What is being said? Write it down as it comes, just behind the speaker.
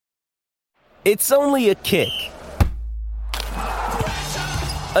It's only a kick,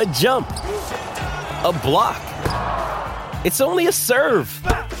 a jump, a block. It's only a serve.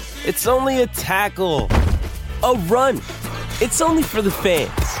 It's only a tackle, a run. It's only for the fans.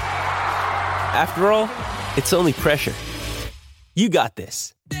 After all, it's only pressure. You got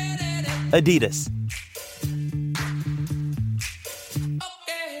this. Adidas.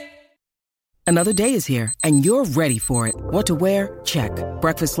 Another day is here, and you're ready for it. What to wear? Check.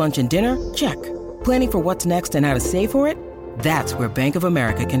 Breakfast, lunch, and dinner? Check. Planning for what's next and how to save for it? That's where Bank of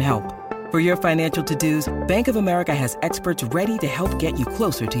America can help. For your financial to-dos, Bank of America has experts ready to help get you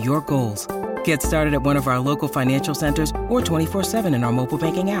closer to your goals. Get started at one of our local financial centers or 24/7 in our mobile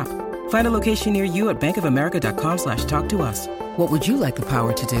banking app. Find a location near you at bankofamerica.com/talktous. What would you like the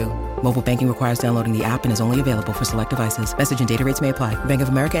power to do? Mobile banking requires downloading the app and is only available for select devices. Message and data rates may apply. Bank of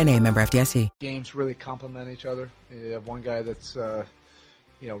America N.A., member FDIC. Games really complement each other. You have one guy that's,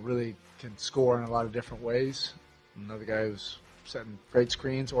 really can score in a lot of different ways. Another guy who's setting great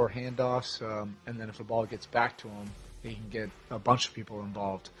screens or handoffs. And then if the ball gets back to him, he can get a bunch of people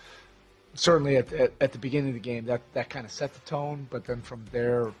involved. Certainly at the beginning of the game, that kind of set the tone. But then from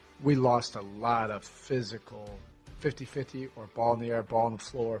there, we lost a lot of physical 50-50 or ball in the air, ball on the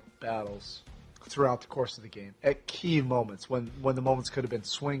floor battles throughout the course of the game. At key moments, when the moments could have been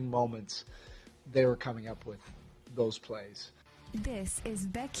swing moments, they were coming up with those plays. This is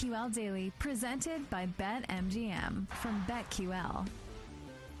BetQL Daily, presented by BetMGM from BetQL.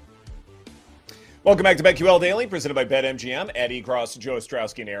 Welcome back to BetQL Daily, presented by BetMGM. Eddie Cross, Joe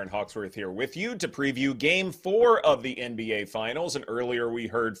Ostrowski, and Aaron Hawksworth here with you to preview Game 4 of the NBA Finals. And earlier we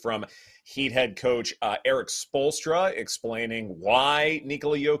heard from Heat head coach Erik Spoelstra explaining why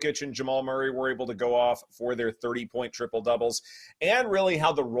Nikola Jokic and Jamal Murray were able to go off for their 30-point triple-doubles, and really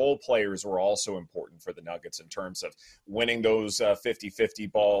how the role players were also important for the Nuggets in terms of winning those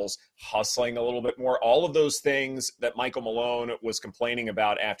 50-50 balls, hustling a little bit more, all of those things that Michael Malone was complaining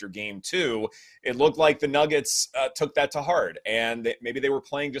about after Game 2. It looked like the Nuggets took that to heart, and maybe they were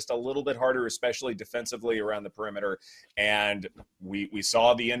playing just a little bit harder, especially defensively around the perimeter, and we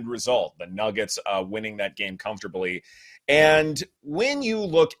saw the end result. The Nuggets winning that game comfortably. And when you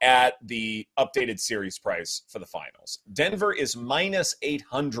look at the updated series price for the finals, Denver is minus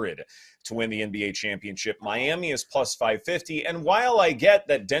 800 to win the NBA championship. Miami is plus 550. And while I get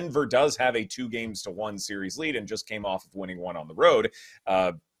that Denver does have a 2-1 series lead and just came off of winning one on the road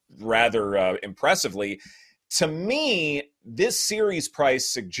rather impressively, to me, this series price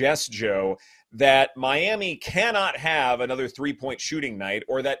suggests, Joe, that Miami cannot have another 3-point shooting night,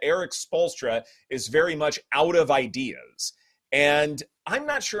 or that Erik Spoelstra is very much out of ideas. And I'm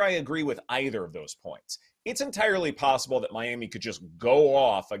not sure I agree with either of those points. It's entirely possible that Miami could just go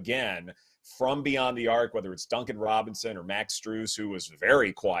off again from beyond the arc, whether it's Duncan Robinson or Max Strus, who was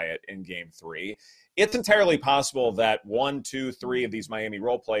very quiet in Game 3. It's entirely possible that 1, 2, 3 of these Miami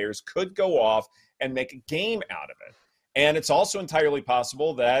role players could go off and make a game out of it. And it's also entirely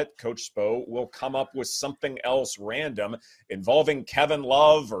possible that Coach Spo will come up with something else random involving Kevin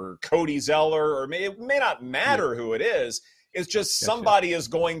Love or Cody Zeller, or it may not matter who it is. It's just somebody is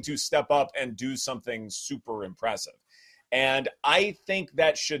going to step up and do something super impressive. And I think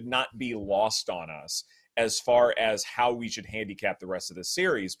that should not be lost on us as far as how we should handicap the rest of the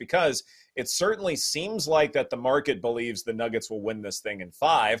series, because it certainly seems like that the market believes the Nuggets will win this thing in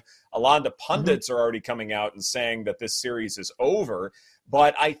 5. A lot of the pundits are already coming out and saying that this series is over,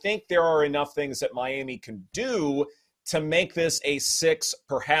 but I think there are enough things that Miami can do to make this a 6,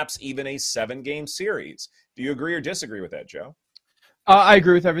 perhaps even a 7-game series. Do you agree or disagree with that, Joe? I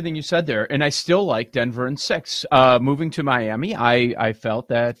agree with everything you said there, and I still like Denver in 6. Moving to Miami, I felt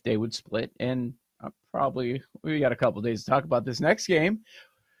that they would split, and probably we got a couple of days to talk about this next game.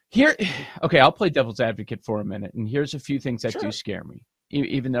 Okay, I'll play devil's advocate for a minute, and here's a few things that do scare me,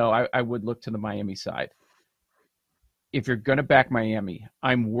 even though I would look to the Miami side. If you're going to back Miami,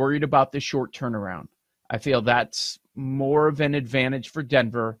 I'm worried about the short turnaround. I feel that's more of an advantage for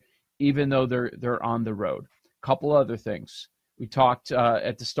Denver, even though they're on the road. Couple other things. We talked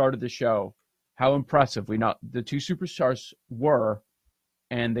at the start of the show how impressive the two superstars were,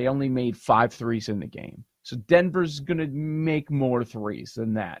 and they only made 5 threes in the game. So Denver's going to make more threes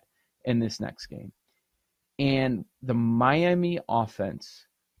than that in this next game. And the Miami offense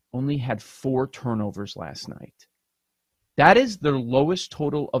only had 4 turnovers last night. That is their lowest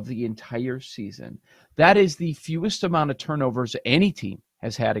total of the entire season. That is the fewest amount of turnovers any team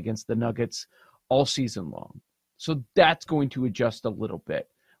has had against the Nuggets all season long. So that's going to adjust a little bit.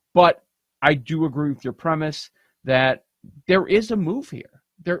 But I do agree with your premise that there is a move here.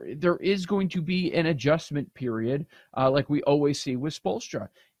 There is going to be an adjustment period like we always see with Spoelstra.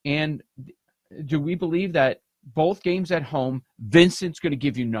 And do we believe that both games at home, Vincent's going to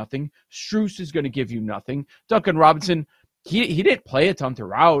give you nothing, Strus is going to give you nothing, Duncan Robinson, he didn't play a ton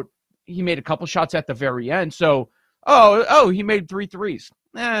throughout. He made a couple shots at the very end. So, he made 3 threes.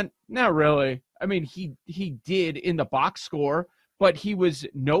 Not really. I mean, he did in the box score, but he was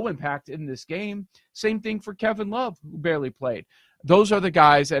no impact in this game. Same thing for Kevin Love, who barely played. Those are the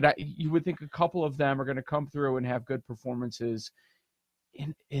guys that you would think a couple of them are going to come through and have good performances.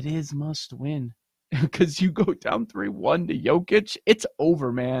 And it is must win because you go down 3-1 to Jokic, it's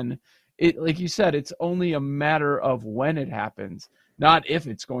over, man. It, like you said, it's only a matter of when it happens, not if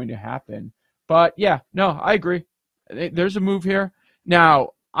it's going to happen. But yeah, no, I agree. There's a move here. Now,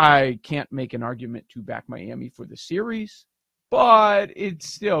 I can't make an argument to back Miami for the series, but it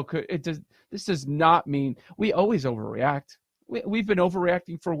still could. This does not mean we always overreact. We've been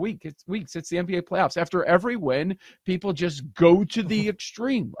overreacting for weeks. It's the NBA playoffs. After every win, people just go to the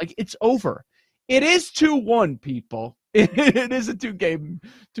extreme. Like, it's over. It is 2-1, people. It is a two games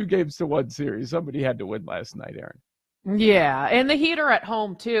to one series. Somebody had to win last night, Aaron. Yeah, and the Heat are at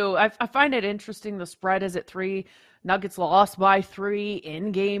home, too. I find it interesting. The spread is at 3. Nuggets lost by 3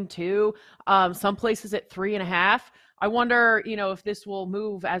 in game 2. Some places at 3.5. I wonder, if this will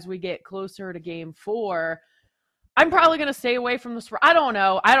move as we get closer to game 4. I'm probably going to stay away from the spread. I don't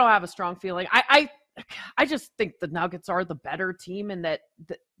know. I don't have a strong feeling. I just think the Nuggets are the better team, and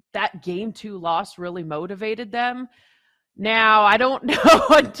that game 2 loss really motivated them. Now, I don't know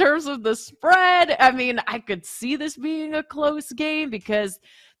in terms of the spread. I mean, I could see this being a close game because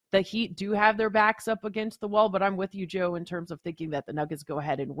the Heat do have their backs up against the wall, but I'm with you, Joe, in terms of thinking that the Nuggets go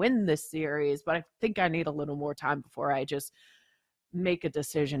ahead and win this series. But I think I need a little more time before I just make a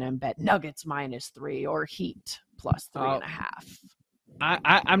decision and bet Nuggets -3 or Heat plus 3.5.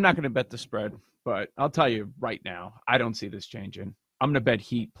 I'm not going to bet the spread, but I'll tell you right now, I don't see this changing. I'm going to bet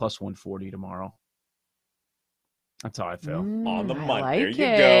Heat plus 140 tomorrow. That's how I feel. On the money. Like there you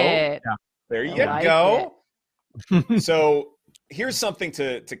it. go. Yeah. There you like go. So here's something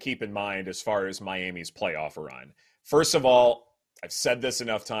to keep in mind as far as Miami's playoff run. First of all, I've said this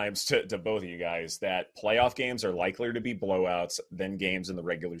enough times to both of you guys that playoff games are likelier to be blowouts than games in the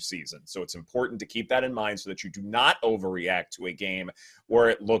regular season. So it's important to keep that in mind so that you do not overreact to a game where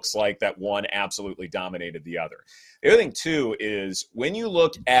it looks like that one absolutely dominated the other. The other thing, too, is when you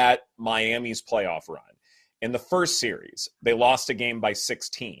look at Miami's playoff run, in the first series, they lost a game by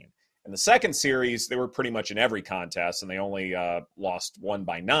 16. In the second series, they were pretty much in every contest, and they only lost one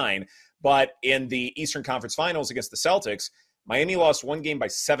by 9. But in the Eastern Conference Finals against the Celtics, Miami lost one game by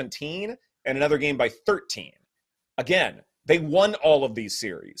 17 and another game by 13. Again, they won all of these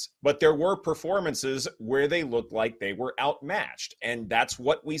series, but there were performances where they looked like they were outmatched. And that's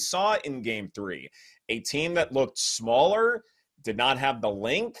what we saw in Game 3. A team that looked smaller, did not have the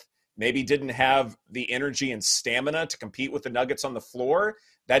length, maybe didn't have the energy and stamina to compete with the Nuggets on the floor.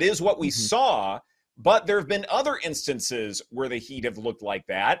 That is what we saw, but there have been other instances where the Heat have looked like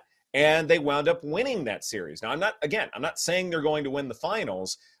that, and they wound up winning that series. Now, I'm not saying they're going to win the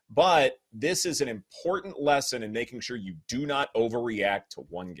finals, but this is an important lesson in making sure you do not overreact to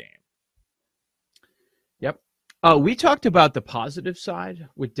one game. Yep. We talked about the positive side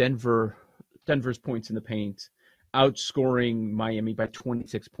with Denver's points in the paint, outscoring Miami by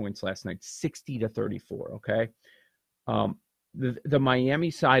 26 points last night, 60-34, okay? The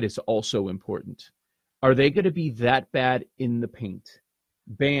Miami side is also important. Are they going to be that bad in the paint?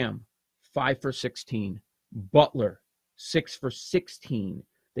 Bam, 5 for 16. Butler, 6 for 16.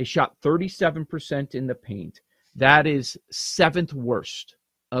 They shot 37% in the paint. That is 7th worst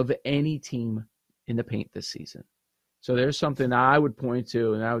of any team in the paint this season. So there's something I would point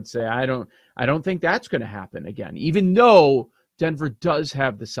to, and I would say I don't think that's going to happen again, even though Denver does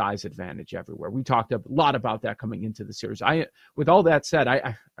have the size advantage everywhere. We talked a lot about that coming into the series. With all that said,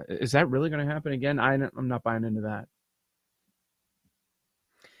 is that really going to happen again? I'm not buying into that.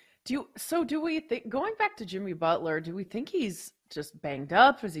 Do we think, going back to Jimmy Butler, do we think he's just banged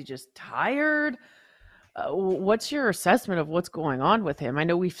up? Is he just tired? What's your assessment of what's going on with him? I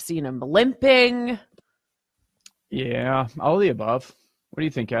know we've seen him limping. Yeah, all of the above. What do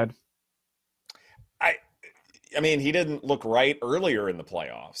you think, Ed? I mean, he didn't look right earlier in the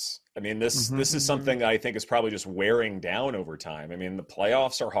playoffs. I mean, this is something that I think is probably just wearing down over time. I mean, the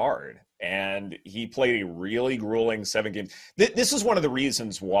playoffs are hard, and he played a really grueling 7 games. This is one of the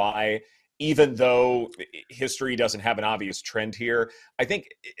reasons why, even though history doesn't have an obvious trend here, I think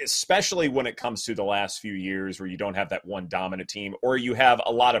especially when it comes to the last few years where you don't have that one dominant team, or you have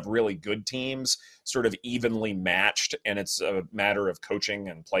a lot of really good teams sort of evenly matched, and it's a matter of coaching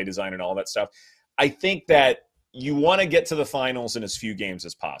and play design and all that stuff, I think that you want to get to the finals in as few games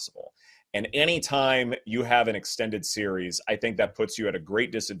as possible. And anytime you have an extended series, I think that puts you at a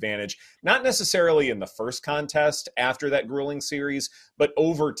great disadvantage, not necessarily in the first contest after that grueling series, but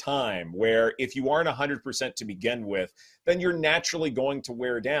over time, where if you aren't 100% to begin with, then you're naturally going to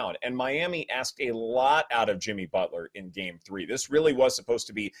wear down. And Miami asked a lot out of Jimmy Butler in Game 3. This really was supposed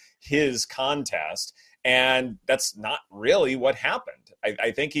to be his contest, and that's not really what happened.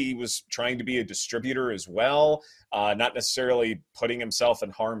 I think he was trying to be a distributor as well, not necessarily putting himself in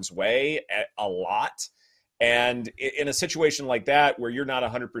harm's way a lot. And in a situation like that, where you're not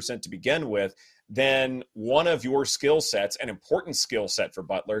 100% to begin with, then one of your skill sets, an important skill set for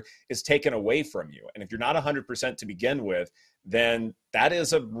Butler, is taken away from you. And if you're not 100% to begin with, then that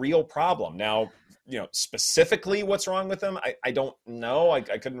is a real problem. Now, specifically what's wrong with him, I don't know. I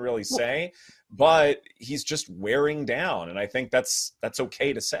couldn't really say, but he's just wearing down. And I think that's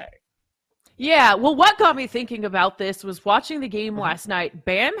okay to say. Yeah, well, what got me thinking about this was watching the game last night.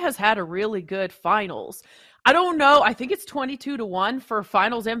 Bam has had a really good finals. I don't know. I think it's 22-1 for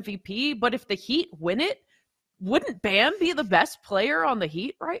finals MVP, but if the Heat win it, wouldn't Bam be the best player on the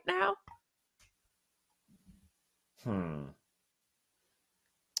Heat right now?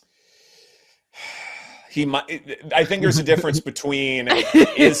 He might. I think there's a difference between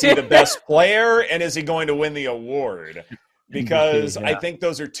is he the best player and is he going to win the award? Because I think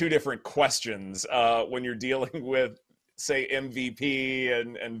those are two different questions when you're dealing with, say, MVP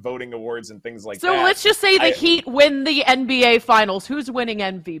and voting awards and things like that. So let's just say the Heat win the NBA Finals. Who's winning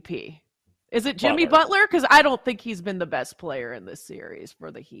MVP? Is it Jimmy Butler? Because I don't think he's been the best player in this series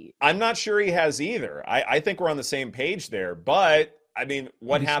for the Heat. I'm not sure he has either. I think we're on the same page there. But, I mean,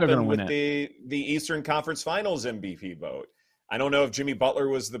 what happened with the Eastern Conference Finals MVP vote? I don't know if Jimmy Butler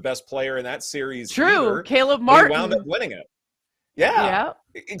was the best player in that series. True. Either, Caleb Martin. He wound up winning it. Yeah,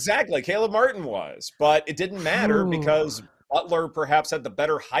 exactly. Caleb Martin was, but it didn't matter because Butler perhaps had the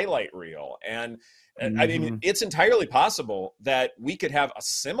better highlight reel. And I mean, it's entirely possible that we could have a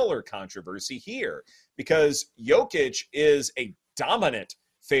similar controversy here because Jokic is a dominant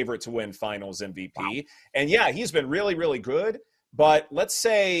favorite to win Finals MVP. Wow. And yeah, he's been really, really good. But let's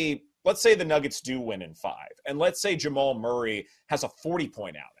say the Nuggets do win in 5, and let's say Jamal Murray has a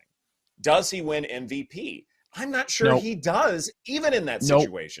 40-point outing. Does he win MVP? I'm not sure he does, even in that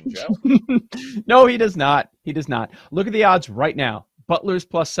situation, Joe. No, he does not. He does not. Look at the odds right now. Butler's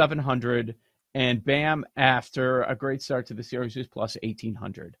plus 700, and Bam, after a great start to the series, is plus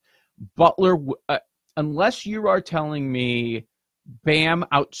 1,800. Butler, unless you are telling me Bam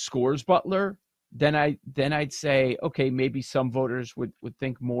outscores Butler, then I'd say, okay, maybe some voters would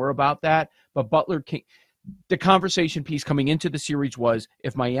think more about that. But Butler can't. The conversation piece coming into the series was,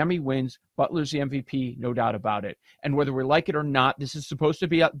 if Miami wins, Butler's the MVP, no doubt about it. And whether we like it or not, this is supposed to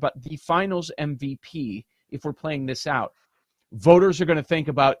be but the finals MVP, if we're playing this out, voters are going to think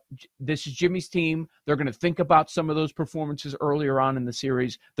about, this is Jimmy's team. They're going to think about some of those performances earlier on in the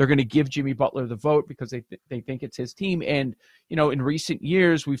series. They're going to give Jimmy Butler the vote because they think it's his team. And, in recent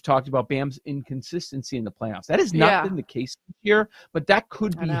years, we've talked about Bam's inconsistency in the playoffs. That has not been the case here, but that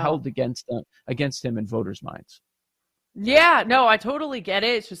could be held against him in voters' minds. Yeah, no, I totally get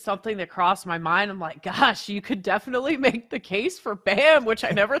it. It's just something that crossed my mind. I'm like, gosh, you could definitely make the case for Bam, which I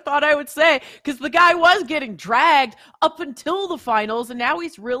never thought I would say, because the guy was getting dragged up until the finals, and now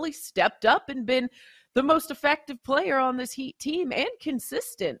he's really stepped up and been the most effective player on this Heat team and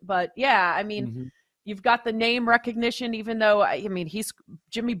consistent. But yeah, I mean, you've got the name recognition, even though,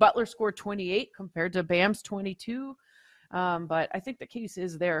 Jimmy Butler scored 28 compared to Bam's 22. But I think the case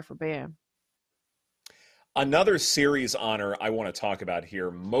is there for Bam. Another series honor I want to talk about here,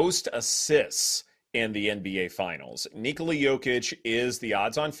 most assists in the NBA Finals. Nikola Jokic is the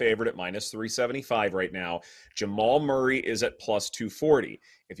odds-on favorite at minus 375 right now. Jamal Murray is at plus 240.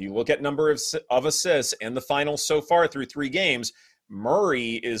 If you look at number of assists in the finals so far through 3 games,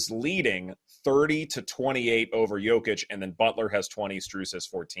 Murray is leading 30-28 over Jokic, and then Butler has 20, Strus has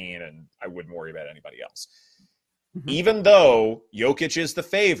 14, and I wouldn't worry about anybody else. Even though Jokic is the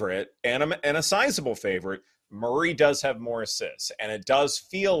favorite and a sizable favorite, Murray does have more assists. And it does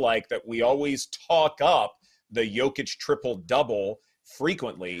feel like that we always talk up the Jokic triple-double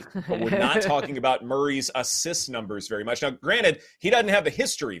frequently, but we're not talking about Murray's assist numbers very much. Now, granted, he doesn't have the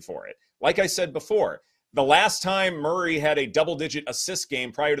history for it. Like I said before, the last time Murray had a double-digit assist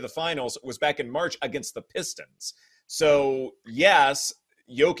game prior to the finals was back in March against the Pistons. So, yes,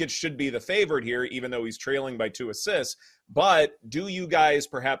 Jokic should be the favorite here, even though he's trailing by 2 assists. But do you guys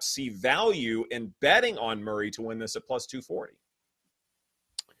perhaps see value in betting on Murray to win this at plus 240?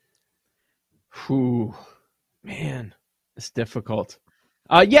 Whew, man, it's difficult.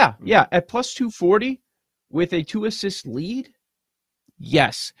 Yeah, at plus 240 with a 2-assist lead.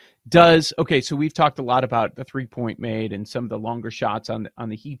 Yes. Okay, so we've talked a lot about the 3-point made and some of the longer shots on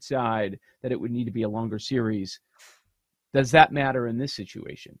the Heat side, that it would need to be a longer series. Does that matter in this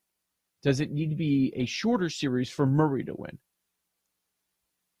situation? Does it need to be a shorter series for Murray to win?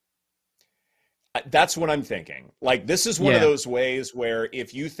 That's what I'm thinking. Like, this is one of those ways where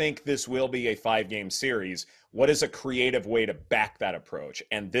if you think this will be a 5-game series, what is a creative way to back that approach?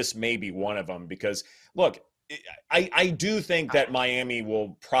 And this may be one of them, because, look, I do think that Miami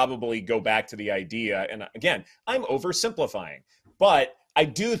will probably go back to the idea, and again, I'm oversimplifying, but I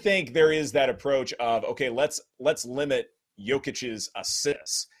do think there is that approach of, okay, let's limit Jokic's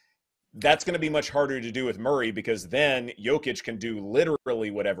assists. That's going to be much harder to do with Murray, because then Jokic can do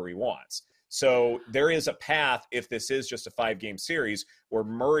literally whatever he wants. So there is a path, if this is just a 5-game series, where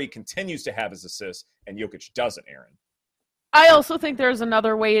Murray continues to have his assists and Jokic doesn't, Aaron. I also think there's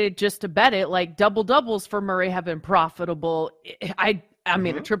another way just to bet it. Like, double-doubles for Murray have been profitable. I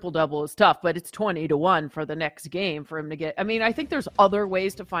mean, a triple-double is tough, but it's 20-1 for the next game for him to get. I mean, I think there's other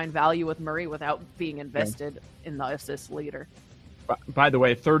ways to find value with Murray without being invested in the assist leader. By the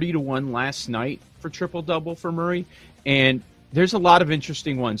way, 30-1 last night for triple-double for Murray. And there's a lot of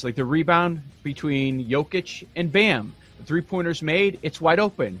interesting ones, like the rebound between Jokic and Bam. The three-pointers made, it's wide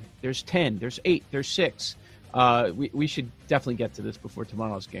open. There's 10, there's 8, there's 6. We should definitely get to this before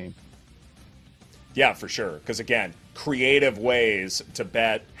tomorrow's game. Yeah, for sure. Because, again, creative ways to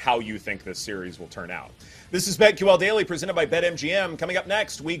bet how you think this series will turn out. This is BetQL Daily, presented by BetMGM. Coming up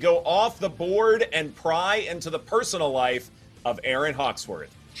next, we go off the board and pry into the personal life of Aaron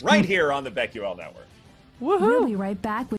Hawksworth, right here on the BetQL Network. Woohoo! We'll be right back with